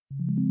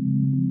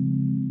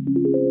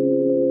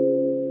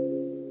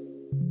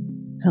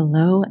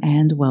Hello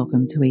and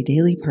welcome to a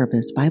Daily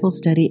Purpose Bible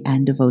Study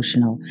and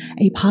Devotional,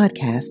 a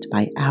podcast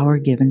by Our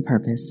Given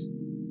Purpose.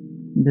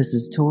 This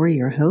is Tori,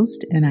 your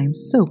host, and I'm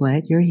so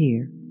glad you're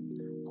here.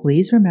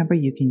 Please remember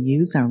you can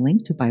use our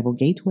link to Bible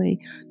Gateway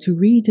to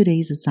read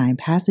today's assigned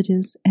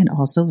passages and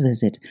also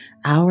visit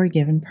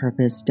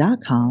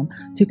OurGivenPurpose.com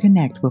to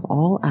connect with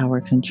all our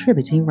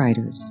contributing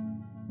writers.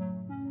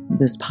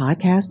 This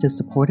podcast is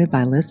supported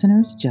by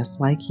listeners just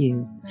like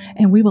you,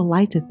 and we would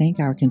like to thank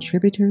our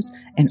contributors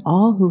and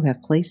all who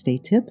have placed a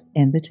tip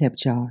in the tip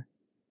jar.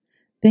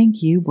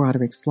 Thank you,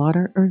 Broderick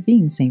Slaughter,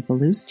 Irvine St.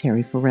 Felus,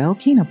 Terry Farrell,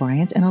 Keena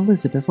Bryant, and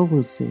Elizabeth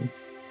Owusu.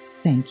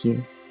 Thank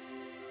you.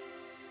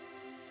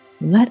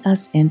 Let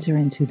us enter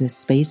into this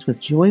space with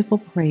joyful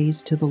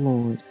praise to the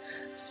Lord.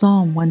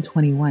 Psalm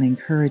 121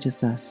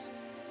 encourages us.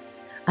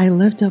 I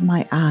lift up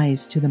my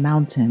eyes to the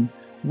mountain.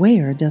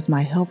 Where does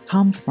my help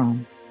come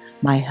from?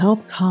 My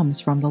help comes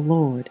from the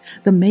Lord,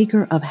 the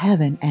maker of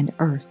heaven and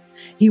earth.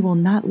 He will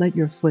not let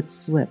your foot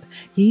slip.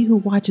 He who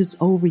watches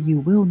over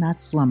you will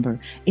not slumber.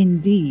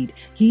 Indeed,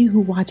 he who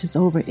watches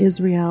over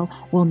Israel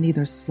will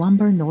neither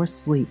slumber nor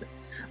sleep.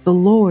 The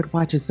Lord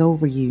watches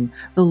over you.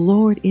 The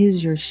Lord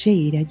is your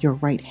shade at your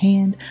right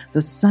hand.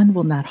 The sun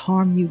will not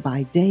harm you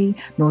by day,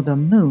 nor the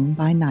moon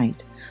by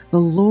night. The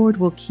Lord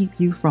will keep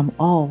you from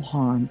all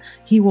harm.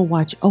 He will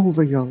watch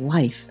over your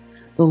life.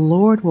 The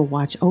Lord will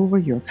watch over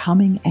your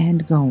coming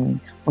and going,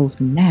 both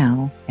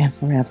now and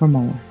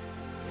forevermore.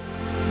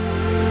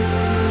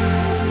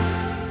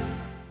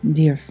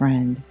 Dear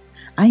friend,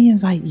 I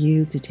invite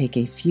you to take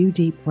a few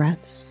deep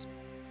breaths.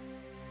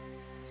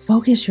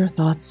 Focus your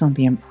thoughts on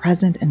being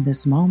present in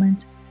this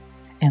moment,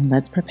 and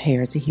let's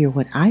prepare to hear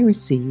what I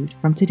received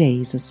from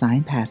today's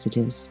assigned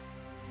passages.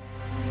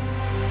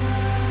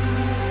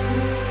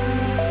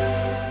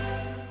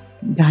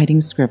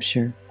 Guiding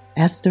Scripture,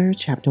 Esther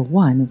chapter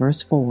 1,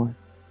 verse 4.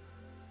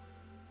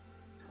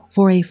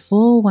 For a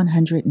full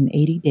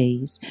 180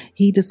 days,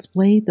 he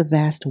displayed the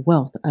vast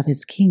wealth of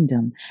his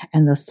kingdom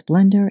and the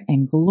splendor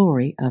and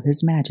glory of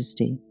his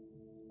majesty.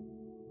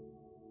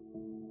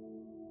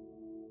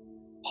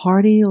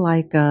 Party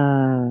Like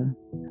a...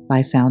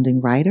 by founding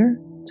writer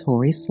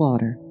Tori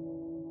Slaughter.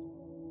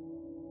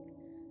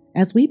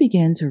 As we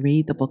begin to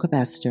read the book of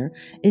Esther,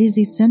 it is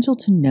essential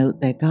to note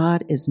that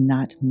God is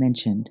not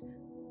mentioned.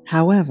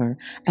 However,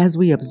 as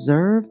we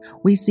observe,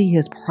 we see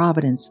his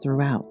providence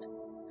throughout.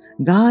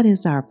 God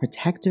is our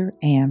protector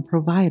and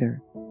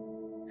provider.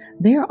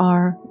 There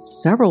are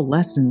several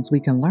lessons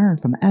we can learn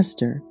from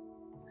Esther.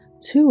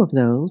 Two of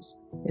those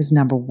is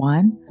number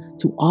one,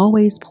 to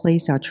always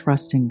place our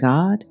trust in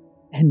God,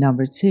 and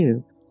number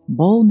two,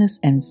 boldness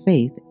and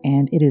faith,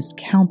 and it is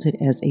counted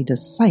as a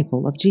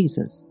disciple of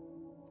Jesus.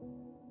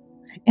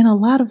 In a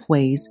lot of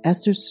ways,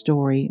 Esther's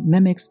story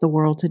mimics the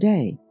world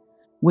today.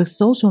 With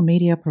social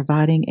media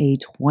providing a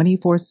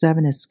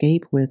 24/7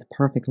 escape with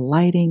perfect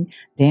lighting,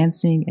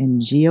 dancing, and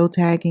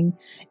geotagging,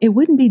 it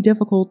wouldn't be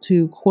difficult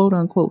to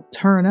quote-unquote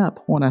turn up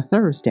on a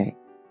Thursday.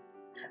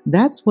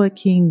 That's what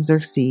King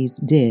Xerxes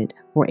did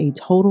for a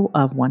total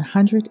of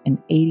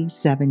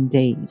 187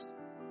 days.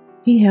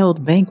 He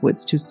held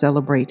banquets to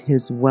celebrate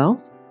his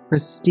wealth,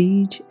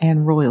 prestige,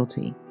 and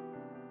royalty.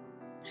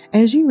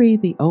 As you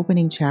read the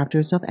opening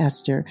chapters of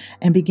Esther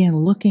and begin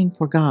looking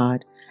for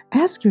God,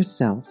 ask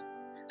yourself,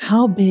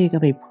 how big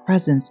of a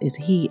presence is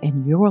he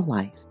in your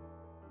life?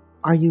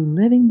 Are you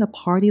living the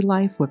party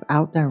life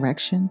without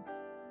direction?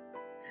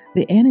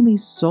 The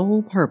enemy's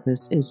sole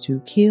purpose is to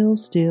kill,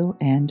 steal,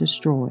 and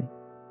destroy.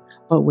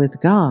 But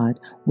with God,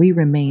 we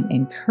remain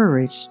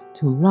encouraged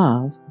to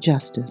love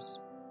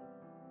justice.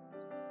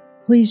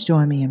 Please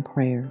join me in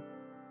prayer.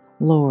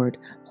 Lord,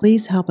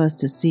 please help us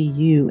to see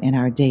you in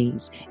our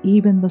days,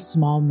 even the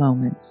small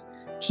moments.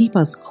 Keep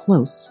us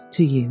close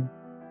to you.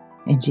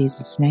 In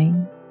Jesus'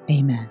 name,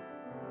 amen.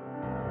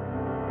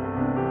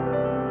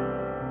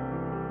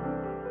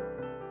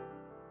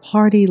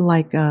 Party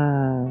Like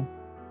a...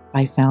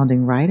 by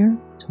founding writer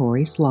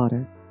Tori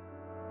Slaughter.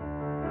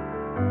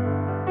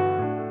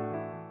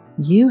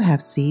 You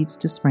have seeds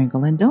to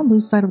sprinkle, and don't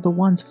lose sight of the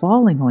ones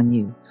falling on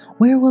you.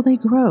 Where will they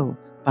grow?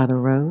 By the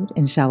road,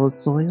 in shallow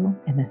soil,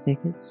 in the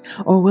thickets?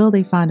 Or will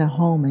they find a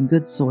home in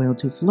good soil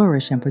to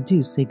flourish and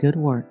produce a good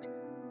work?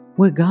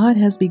 What God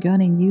has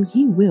begun in you,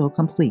 he will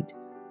complete.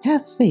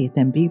 Have faith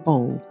and be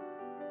bold.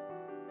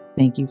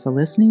 Thank you for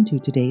listening to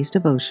today's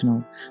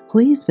devotional.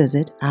 Please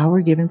visit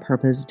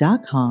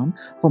OurGivenPurpose.com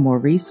for more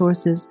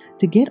resources,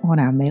 to get on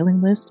our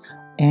mailing list,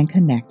 and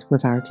connect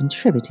with our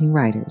contributing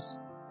writers.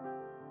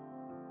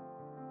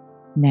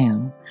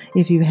 Now,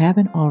 if you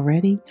haven't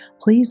already,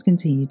 please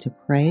continue to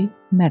pray,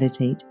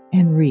 meditate,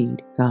 and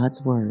read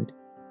God's Word.